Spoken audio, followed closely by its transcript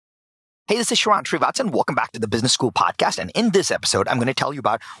Hey, this is Sharran Srivatsan. Welcome back to the Business School podcast. And in this episode, I'm going to tell you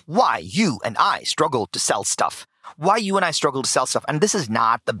about why you and I struggle to sell stuff. Why you and I struggle to sell stuff. And this is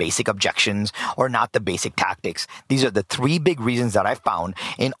not the basic objections or not the basic tactics. These are the three big reasons that I found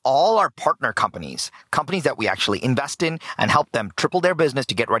in all our partner companies that we actually invest in and help them triple their business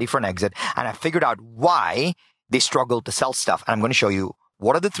to get ready for an exit. And I figured out why they struggle to sell stuff. And I'm going to show you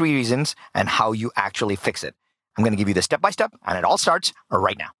what are the three reasons and how you actually fix it. I'm going to give you the step-by-step, and it all starts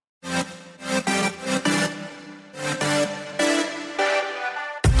right now.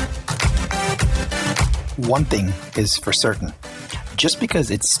 One thing is for certain. Just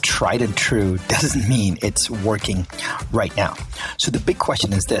because it's tried and true doesn't mean it's working right now. So the big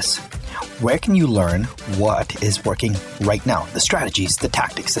question is this: where can you learn what is working right now? The strategies, the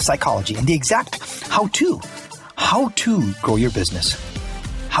tactics, the psychology, and the exact how-to grow your business,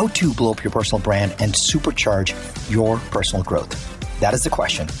 how to blow up your personal brand and supercharge your personal growth. That is the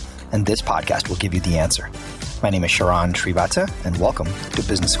question, and this podcast will give you the answer. My name is Sharran Srivatsan, and welcome to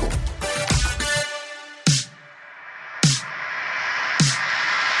Business School.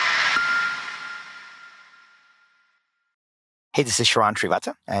 Hey, this is Sharran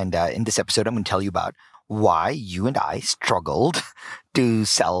Srivatsan, and in this episode, I'm going to tell you about why you and I struggled to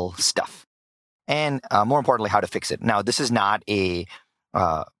sell stuff, and more importantly, how to fix it. Now, this is not a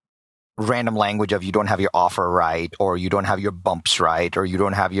random language of you don't have your offer right, or you don't have your bumps right, or you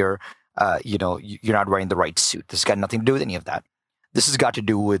don't have your, you're not wearing the right suit. This has got nothing to do with any of that. This has got to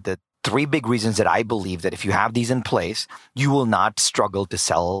do with the three big reasons that I believe that if you have these in place, you will not struggle to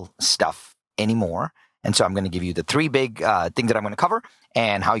sell stuff anymore. And so I'm going to give you the three big things that I'm going to cover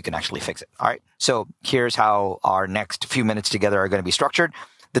and how you can actually fix it. All right. So here's how our next few minutes together are going to be structured.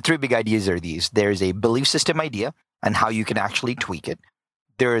 The three big ideas are these. There's a belief system idea and how you can actually tweak it.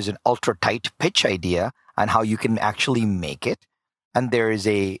 There is an ultra tight pitch idea and how you can actually make it. And there is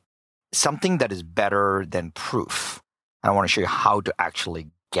something that is better than proof. And I want to show you how to actually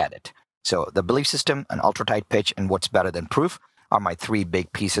get it. So the belief system, an ultra tight pitch, and what's better than proof are my three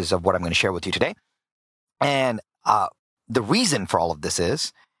big pieces of what I'm going to share with you today. And the reason for all of this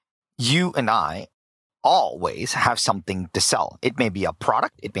is you and I always have something to sell. It may be a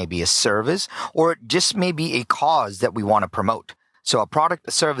product, it may be a service, or it just may be a cause that we want to promote. So a product,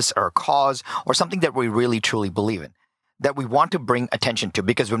 a service, or a cause, or something that we really truly believe in, that we want to bring attention to.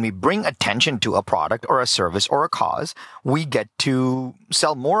 Because when we bring attention to a product or a service or a cause, we get to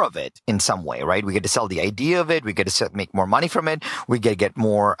sell more of it in some way, right? We get to sell the idea of it. We get to make more money from it. We get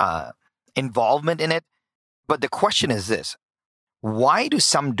more involvement in it. But the question is this: why do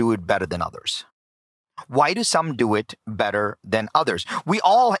some do it better than others? Why do some do it better than others?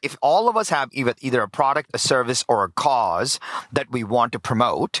 If all of us have either a product, a service, or a cause that we want to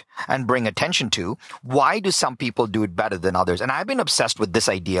promote and bring attention to, why do some people do it better than others? And I've been obsessed with this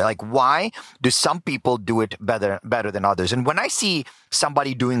idea, like why do some people do it better than others? And when I see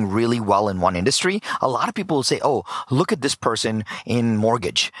somebody doing really well in one industry, a lot of people will say, oh, look at this person in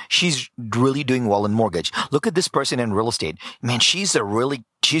mortgage. She's really doing well in mortgage. Look at this person in real estate. Man, she's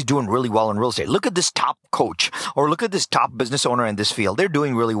doing really well in real estate. Look at this top coach, or look at this top business owner in this field. They're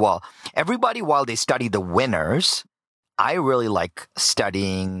doing really well. Everybody, while they study the winners, I really like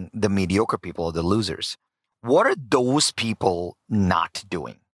studying the mediocre people, the losers. What are those people not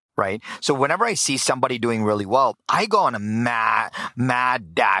doing? Right? So whenever I see somebody doing really well, I go on a mad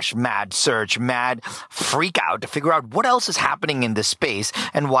search, mad freak out to figure out what else is happening in this space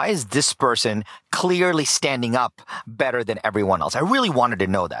and why is this person clearly standing up better than everyone else. I really wanted to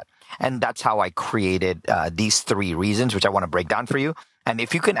know that. And that's how I created these three reasons, which I want to break down for you. And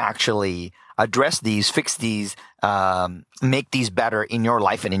if you can actually address these, fix these, make these better in your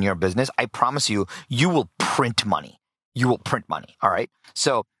life and in your business, I promise you, you will print money. You will print money. All right.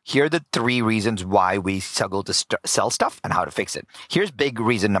 So here are the three reasons why we struggle to sell stuff and how to fix it. Here's big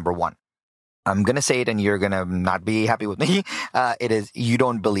reason number one. I'm going to say it and you're going to not be happy with me. It is you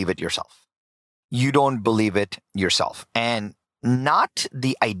don't believe it yourself. You don't believe it yourself. And not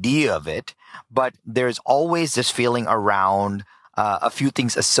the idea of it, but there's always this feeling around a few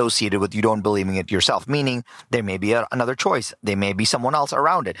things associated with you don't believing it yourself, meaning there may be another choice. There may be someone else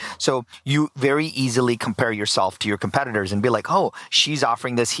around it. So you very easily compare yourself to your competitors and be like, oh, she's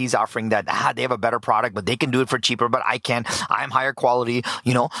offering this, he's offering that. They have a better product, but they can do it for cheaper, but I can't. I'm higher quality.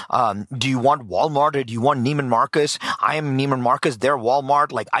 Do you want Walmart or do you want Neiman Marcus? I am Neiman Marcus. They're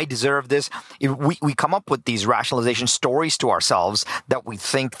Walmart. Like, I deserve this. We come up with these rationalization stories to ourselves that we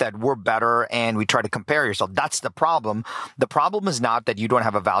think that we're better and we try to compare yourself. That's the problem. The problem is not that you don't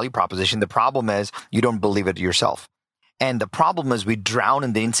have a value proposition. The problem is you don't believe it yourself. And the problem is we drown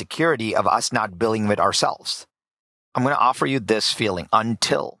in the insecurity of us not believing it ourselves. I'm going to offer you this feeling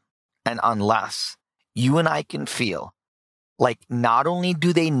until and unless you and I can feel like not only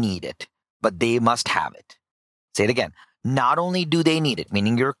do they need it, but they must have it. Say it again. Not only do they need it,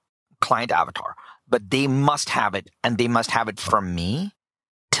 meaning your client avatar, but they must have it, and they must have it from me.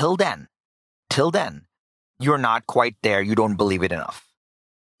 Till then, you're not quite there. You don't believe it enough.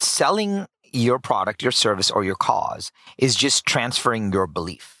 Selling your product, your service, or your cause is just transferring your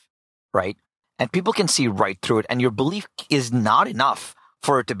belief, right? And people can see right through it. And your belief is not enough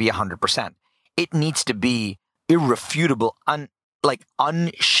for it to be 100%. It needs to be irrefutable,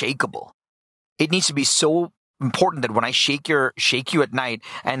 unshakable. It needs to be so important that when I shake you at night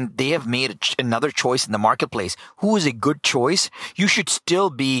and they have made another choice in the marketplace, who is a good choice, you should still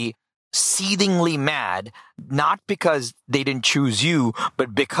be seethingly mad, not because they didn't choose you,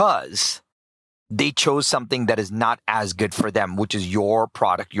 but because they chose something that is not as good for them, which is your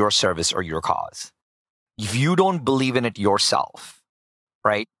product, your service, or your cause. If you don't believe in it yourself,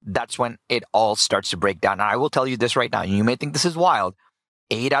 right, that's when it all starts to break down. And I will tell you this right now, and you may think this is wild.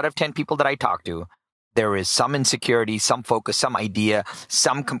 8 out of 10 people that I talk to, there is some insecurity, some focus, some idea,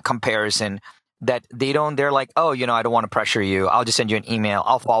 some comparison that they're like, oh, I don't want to pressure you. I'll just send you an email.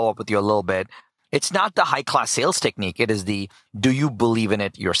 I'll follow up with you a little bit. It's not the high class sales technique. It is do you believe in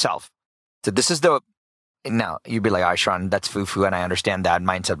it yourself? So this is now you'd be like, Sharran, that's foo-foo, and I understand that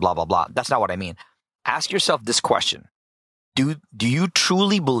mindset, blah, blah, blah. That's not what I mean. Ask yourself this question. Do you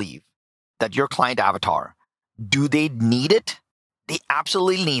truly believe that your client avatar, do they need it? They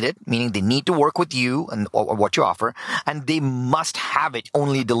absolutely need it, meaning they need to work with you and or what you offer, and they must have it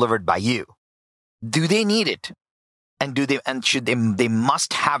only delivered by you. Do they need it? And they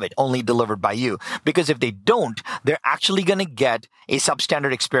must have it only delivered by you? Because if they don't, they're actually going to get a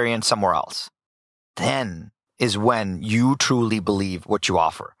substandard experience somewhere else. Then is when you truly believe what you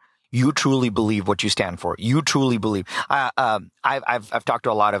offer. You truly believe what you stand for. You truly believe. I've talked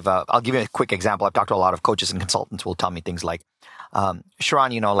to a lot of. I'll give you a quick example. I've talked to a lot of coaches and consultants who will tell me things like,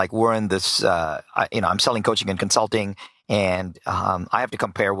 Sharran, like we're in this. I'm selling coaching and consulting, and I have to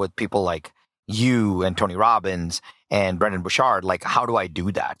compare with people like you and Tony Robbins and Brendon Burchard. Like, how do I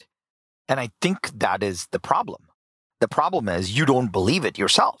do that? And I think that is the problem. The problem is you don't believe it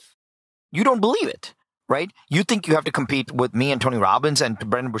yourself. You don't believe it, right? You think you have to compete with me and Tony Robbins and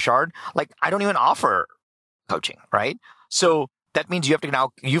Brendon Burchard. Like, I don't even offer coaching, right? So that means you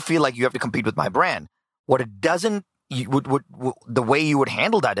feel like you have to compete with my brand. What it doesn't, the way you would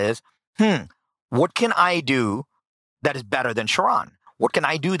handle that is, what can I do that is better than Sharran? What can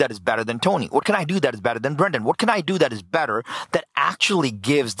I do that is better than Tony? What can I do that is better than Brendon? What can I do that is better that actually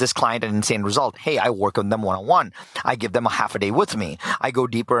gives this client an insane result? Hey, I work with them one-on-one. I give them a half a day with me. I go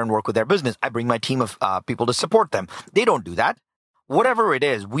deeper and work with their business. I bring my team of people to support them. They don't do that. Whatever it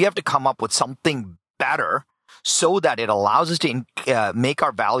is, we have to come up with something better so that it allows us to make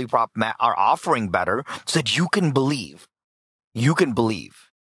our value prop, our offering better, so that you can believe. You can believe.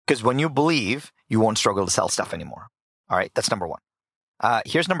 Because when you believe, you won't struggle to sell stuff anymore. All right, that's number one.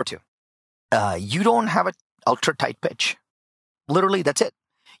 Here's number two. You don't have an ultra tight pitch. Literally, that's it.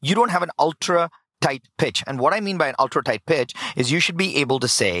 You don't have an ultra tight pitch. And what I mean by an ultra tight pitch is you should be able to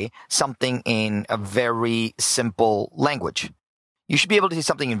say something in a very simple language. You should be able to say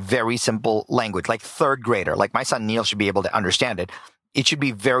something in very simple language, like third grader. Like my son Neil should be able to understand it. It should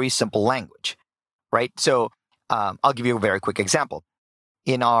be very simple language, right? So I'll give you a very quick example.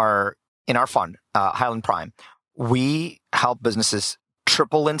 In our fund, Highland Prime, we help businesses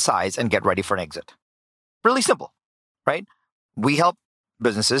triple in size and get ready for an exit. Really simple, right? We help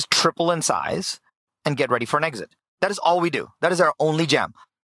businesses triple in size and get ready for an exit. That is all we do. That is our only jam.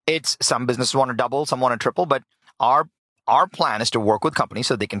 It's some businesses want to double, some want to triple, but our plan is to work with companies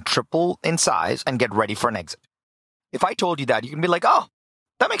so they can triple in size and get ready for an exit. If I told you that, you can be like, oh,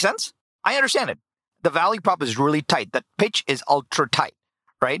 that makes sense. I understand it. The value prop is really tight. The pitch is ultra tight.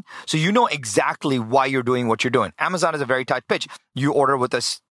 Right? So you know exactly why you're doing what you're doing. Amazon is a very tight pitch. You order with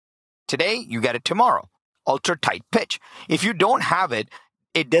us today, you get it tomorrow. Ultra tight pitch. If you don't have it,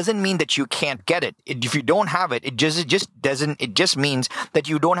 it doesn't mean that you can't get it. If you don't have it, it just means that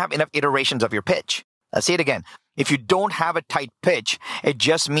you don't have enough iterations of your pitch. I'll say it again. If you don't have a tight pitch, it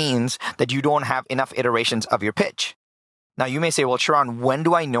just means that you don't have enough iterations of your pitch. Now you may say, well, Sharran, when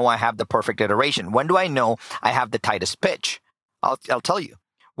do I know I have the perfect iteration? When do I know I have the tightest pitch? I'll tell you.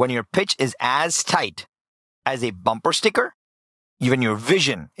 When your pitch is as tight as a bumper sticker, even your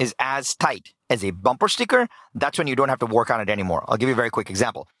vision is as tight as a bumper sticker, that's when you don't have to work on it anymore. I'll give you a very quick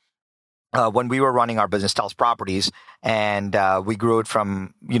example. When we were running our business, Telus Properties, and we grew it to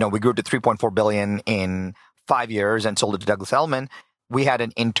 3.4 billion in 5 years and sold it to Douglas Elliman, we had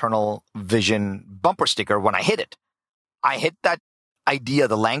an internal vision bumper sticker when I hit it. I hit that idea,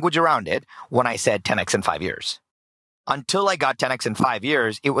 the language around it when I said 10x in 5 years. Until I got 10x in 5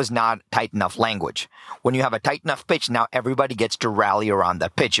 years, it was not tight enough language. When you have a tight enough pitch, now everybody gets to rally around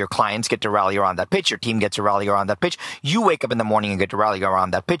that pitch. Your clients get to rally around that pitch. Your team gets to rally around that pitch. You wake up in the morning and get to rally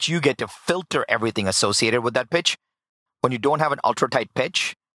around that pitch. You get to filter everything associated with that pitch. When you don't have an ultra tight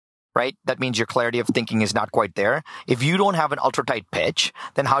pitch, right, that means your clarity of thinking is not quite there. If you don't have an ultra tight pitch,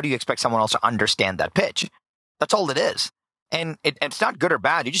 then how do you expect someone else to understand that pitch? That's all it is. And it's not good or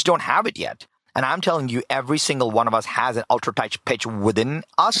bad. You just don't have it yet. And I'm telling you, every single one of us has an ultra tight pitch within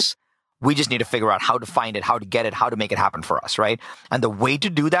us. We just need to figure out how to find it, how to get it, how to make it happen for us, right? And the way to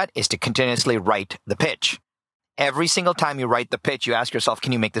do that is to continuously write the pitch. Every single time you write the pitch, you ask yourself,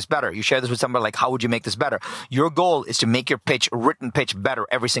 can you make this better? You share this with somebody like, how would you make this better? Your goal is to make your pitch, written pitch better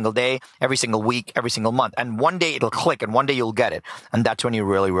every single day, every single week, every single month. And one day it'll click and one day you'll get it. And that's when you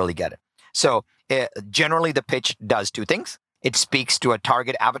really, really get it. So generally the pitch does two things. It speaks to a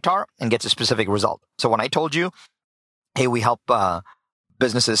target avatar and gets a specific result. So when I told you, hey, we help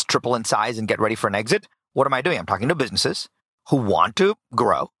businesses triple in size and get ready for an exit, what am I doing? I'm talking to businesses who want to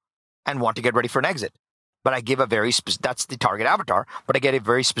grow and want to get ready for an exit. But I give that's the target avatar, but I get a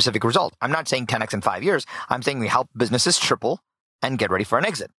very specific result. I'm not saying 10x in 5 years. I'm saying we help businesses triple and get ready for an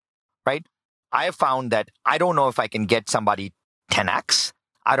exit, right? I have found that I don't know if I can get somebody 10x.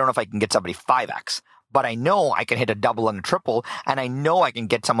 I don't know if I can get somebody 5x. But I know I can hit a double and a triple, and I know I can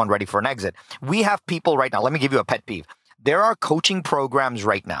get someone ready for an exit. We have people right now. Let me give you a pet peeve. There are coaching programs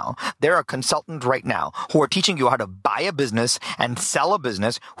right now. There are consultants right now who are teaching you how to buy a business and sell a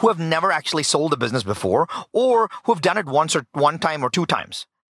business who have never actually sold a business before or who have done it one time or two times.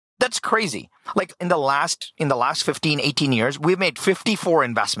 That's crazy. Like in the last 15, 18 years, we've made 54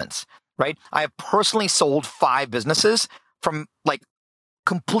 investments, right? I have personally sold 5 businesses from like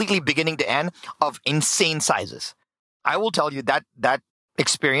completely beginning to end of insane sizes. I will tell you that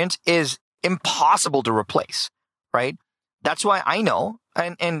experience is impossible to replace, right? That's why I know,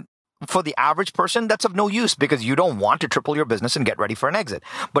 and for the average person, that's of no use because you don't want to triple your business and get ready for an exit.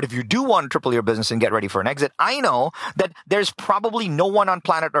 But if you do want to triple your business and get ready for an exit, I know that there's probably no one on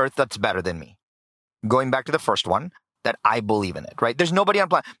planet Earth that's better than me. Going back to the first one, that I believe in it, right? There's nobody on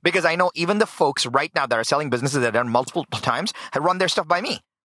planet, because I know even the folks right now that are selling businesses that have done multiple times have run their stuff by me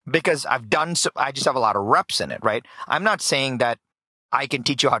because I just have a lot of reps in it, right? I'm not saying that I can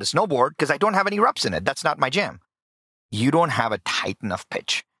teach you how to snowboard because I don't have any reps in it. That's not my jam. You don't have a tight enough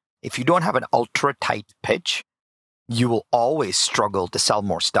pitch. If you don't have an ultra tight pitch, you will always struggle to sell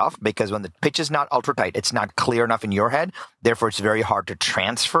more stuff because when the pitch is not ultra tight, it's not clear enough in your head. Therefore, it's very hard to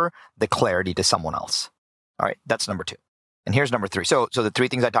transfer the clarity to someone else. All right, that's number 2. And here's number 3. So the 3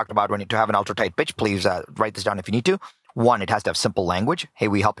 things I talked about when you to have an ultra tight pitch, please write this down if you need to. 1, it has to have simple language. Hey,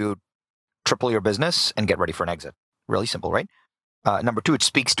 we help you triple your business and get ready for an exit. Really simple, right? Number 2, it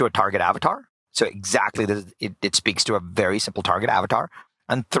speaks to a target avatar. So exactly, it speaks to a very simple target avatar.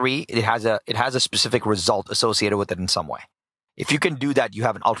 And 3, it has a specific result associated with it in some way. If you can do that, you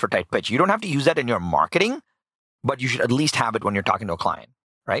have an ultra tight pitch. You don't have to use that in your marketing, but you should at least have it when you're talking to a client,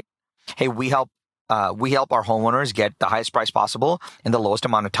 right? Hey, we help our homeowners get the highest price possible in the lowest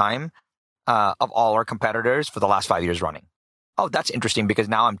amount of time of all our competitors for the last 5 years running. Oh, that's interesting because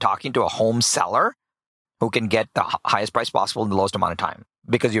now I'm talking to a home seller who can get the highest price possible in the lowest amount of time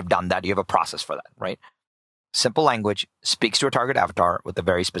because you've done that. You have a process for that, right? Simple language speaks to a target avatar with a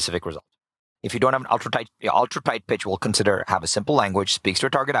very specific result. If you don't have an ultra tight pitch, we'll consider have a simple language, speaks to a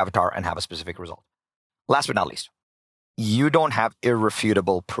target avatar, and have a specific result. Last but not least, you don't have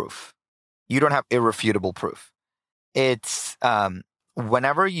irrefutable proof. You don't have irrefutable proof. It's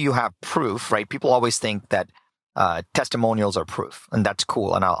whenever you have proof, right? People always think that testimonials are proof, and that's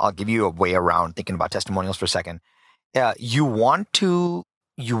cool. And I'll give you a way around thinking about testimonials for a second. You want to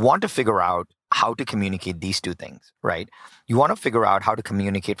figure out how to communicate these 2 things, right? You want to figure out how to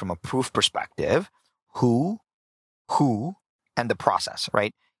communicate from a proof perspective, who, and the process,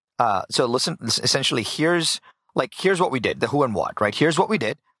 right? So listen, essentially, here's what we did, the who and what, right? Here's what we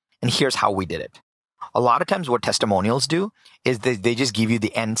did, and here's how we did it. A lot of times what testimonials do is they just give you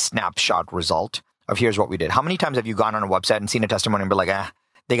the end snapshot result of here's what we did. How many times have you gone on a website and seen a testimonial and be like,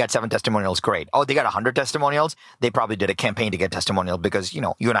 they got 7 testimonials, great. Oh, they got 100 testimonials. They probably did a campaign to get testimonials because, you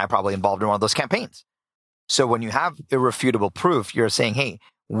and I are probably involved in one of those campaigns. So when you have irrefutable proof, you're saying, hey,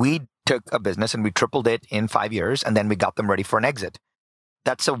 we took a business and we tripled it in 5 years and then we got them ready for an exit.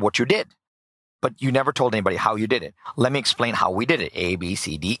 That's what you did. But you never told anybody how you did it. Let me explain how we did it. A, B,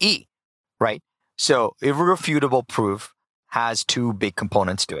 C, D, E, right? So irrefutable proof has 2 big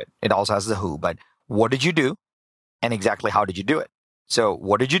components to it. It also has the who, but what did you do and exactly how did you do it? So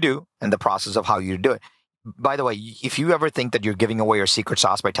what did you do and the process of how you do it? By the way, if you ever think that you're giving away your secret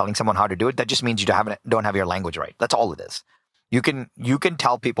sauce by telling someone how to do it, that just means you don't have your language right. That's all it is. You can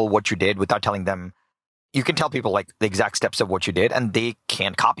tell people what you did without telling them. You can tell people like the exact steps of what you did, and they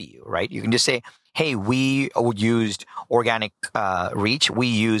can't copy you, right? You can just say, "Hey, we used organic reach. We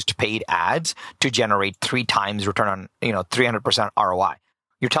used paid ads to generate 3 times return on 300% ROI."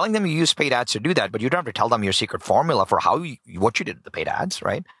 You're telling them you use paid ads to do that, but you don't have to tell them your secret formula for what you did with the paid ads,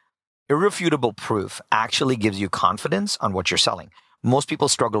 right? Irrefutable proof actually gives you confidence on what you're selling. Most people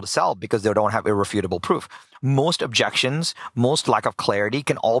struggle to sell because they don't have irrefutable proof. Most objections, most lack of clarity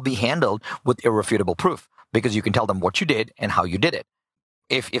can all be handled with irrefutable proof because you can tell them what you did and how you did it.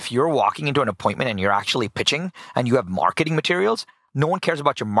 If you're walking into an appointment and you're actually pitching and you have marketing materials, no one cares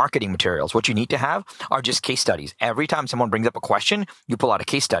about your marketing materials. What you need to have are just case studies. Every time someone brings up a question, you pull out a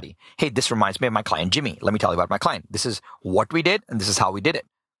case study. Hey, this reminds me of my client, Jimmy. Let me tell you about my client. This is what we did and this is how we did it.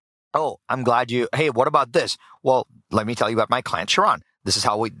 Oh, I'm glad hey, what about this? Well, let me tell you about my client, Sharon. This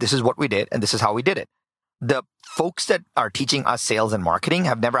is what we did, and this is how we did it. The folks that are teaching us sales and marketing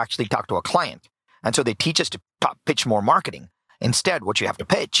have never actually talked to a client. And so they teach us to pitch more marketing. Instead, what you have to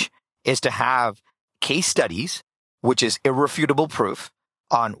pitch is to have case studies, which is irrefutable proof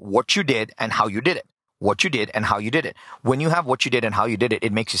on what you did and how you did it. What you did and how you did it. When you have what you did and how you did it,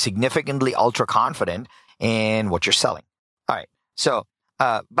 it makes you significantly ultra confident in what you're selling. All right. So,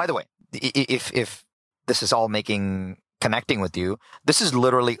 by the way, if this is all connecting with you, this is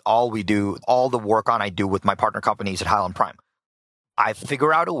literally all we do, all the work I do with my partner companies at Highland Prime. I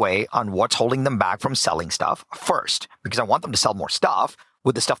figure out a way on what's holding them back from selling stuff first, because I want them to sell more stuff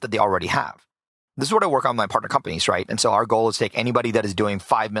with the stuff that they already have. This is what I work on with my partner companies, right? And so our goal is to take anybody that is doing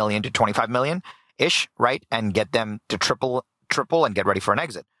 5 million to 25 million ish, right? And get them to triple and get ready for an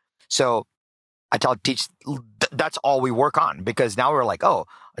exit. So that's all we work on, because now we're like, oh,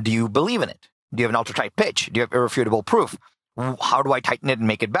 do you believe in it? Do you have an ultra tight pitch? Do you have irrefutable proof? How do I tighten it and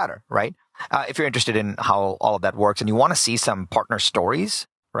make it better, right? If you're interested in how all of that works and you want to see some partner stories,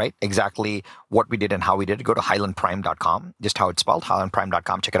 right? Exactly what we did and how we did it, go to highlandprime.com, just how it's spelled,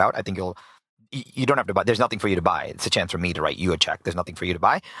 highlandprime.com. Check it out. I think you don't have to buy. There's nothing for you to buy. It's a chance for me to write you a check. There's nothing for you to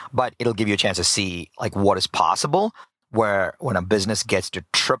buy, but it'll give you a chance to see like what is possible when a business gets to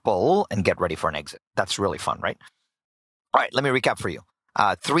triple and get ready for an exit. That's really fun, right? All right, let me recap for you.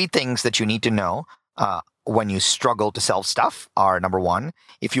 3 things that you need to know when you struggle to sell stuff are: number 1,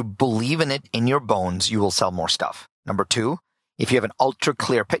 if you believe in it in your bones, you will sell more stuff. Number 2, if you have an ultra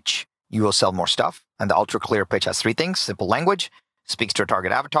clear pitch, you will sell more stuff. And the ultra clear pitch has 3 things: simple language, speaks to a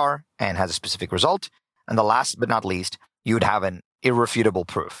target avatar, and has a specific result. And the last but not least, you would have an irrefutable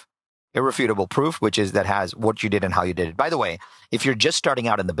proof. Irrefutable proof, which is that has what you did and how you did it. By the way, if you're just starting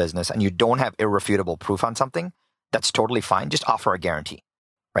out in the business and you don't have irrefutable proof on something, that's totally fine. Just offer a guarantee,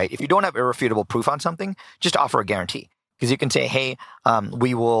 right? If you don't have irrefutable proof on something, just offer a guarantee. Because you can say, hey,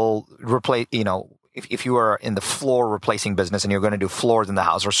 we will replace, if you are in the floor replacing business and you're going to do floors in the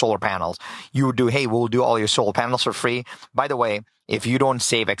house or solar panels, you would do, hey, we'll do all your solar panels for free. By the way, if you don't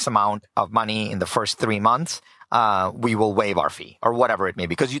save X amount of money in the first 3 months, we will waive our fee, or whatever it may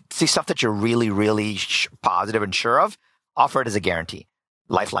be. Because you see stuff that you're really, really positive and sure of, offer it as a guarantee,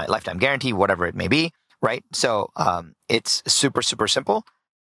 lifetime guarantee, whatever it may be, right? So it's super, super simple.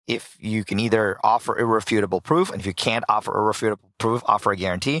 If you can either offer irrefutable proof, and if you can't offer irrefutable proof, offer a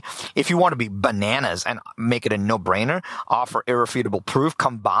guarantee. If you want to be bananas and make it a no-brainer, offer irrefutable proof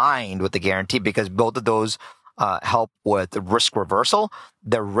combined with the guarantee, because both of those help with the risk reversal.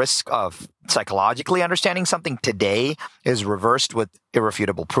 The risk of psychologically understanding something today is reversed with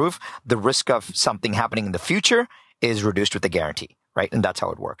irrefutable proof. The risk of something happening in the future is reduced with the guarantee, right? And that's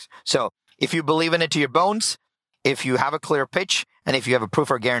how it works. So if you believe in it to your bones, if you have a clear pitch, and if you have a proof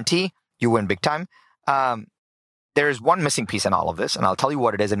or guarantee, you win big time. There's one missing piece in all of this, and I'll tell you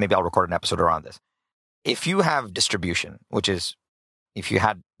what it is, and maybe I'll record an episode around this. If you have distribution, which is if you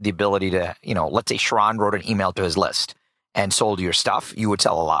had the ability to, let's say Sharon wrote an email to his list and sold your stuff, you would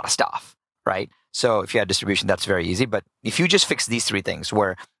sell a lot of stuff, right? So if you had distribution, that's very easy. But if you just fix these 3 things,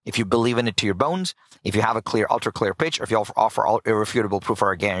 where if you believe in it to your bones, if you have a clear, ultra clear pitch, or if you offer irrefutable proof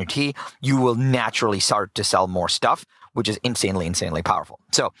or a guarantee, you will naturally start to sell more stuff, which is insanely, insanely powerful.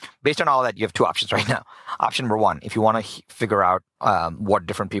 So based on all that, you have 2 options right now. Option number 1, if you want to figure out how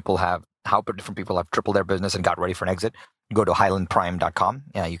different people have tripled their business and got ready for an exit, go to highlandprime.com.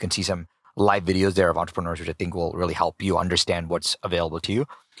 You can see some live videos there of entrepreneurs, which I think will really help you understand what's available to you.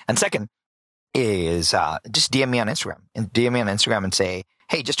 And second is just DM me on Instagram. And DM me on Instagram and say,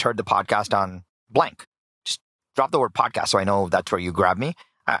 hey, just heard the podcast on blank. Just drop the word podcast so I know that's where you grab me.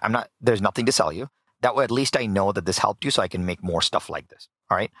 There's nothing to sell you. That way, at least I know that this helped you, so I can make more stuff like this.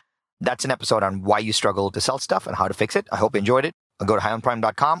 All right. That's an episode on why you struggle to sell stuff and how to fix it. I hope you enjoyed it. Go to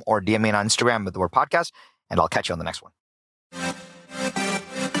highlandprime.com or DM me on Instagram with the word podcast, and I'll catch you on the next one.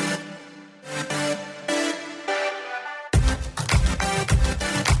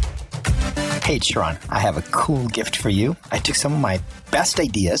 Hey, it's Sharon. I have a cool gift for you. I took some of my best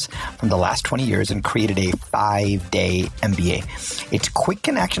ideas from the last 20 years and created a 5-day MBA. It's quick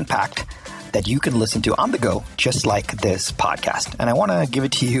and action-packed that you can listen to on the go, just like this podcast. And I want to give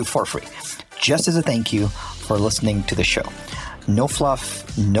it to you for free, just as a thank you for listening to the show. No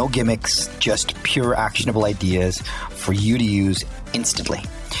fluff, no gimmicks, just pure actionable ideas for you to use instantly.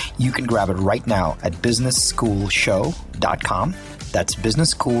 You can grab it right now at businessschoolshow.com. That's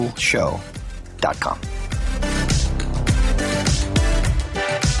businessschoolshow.com.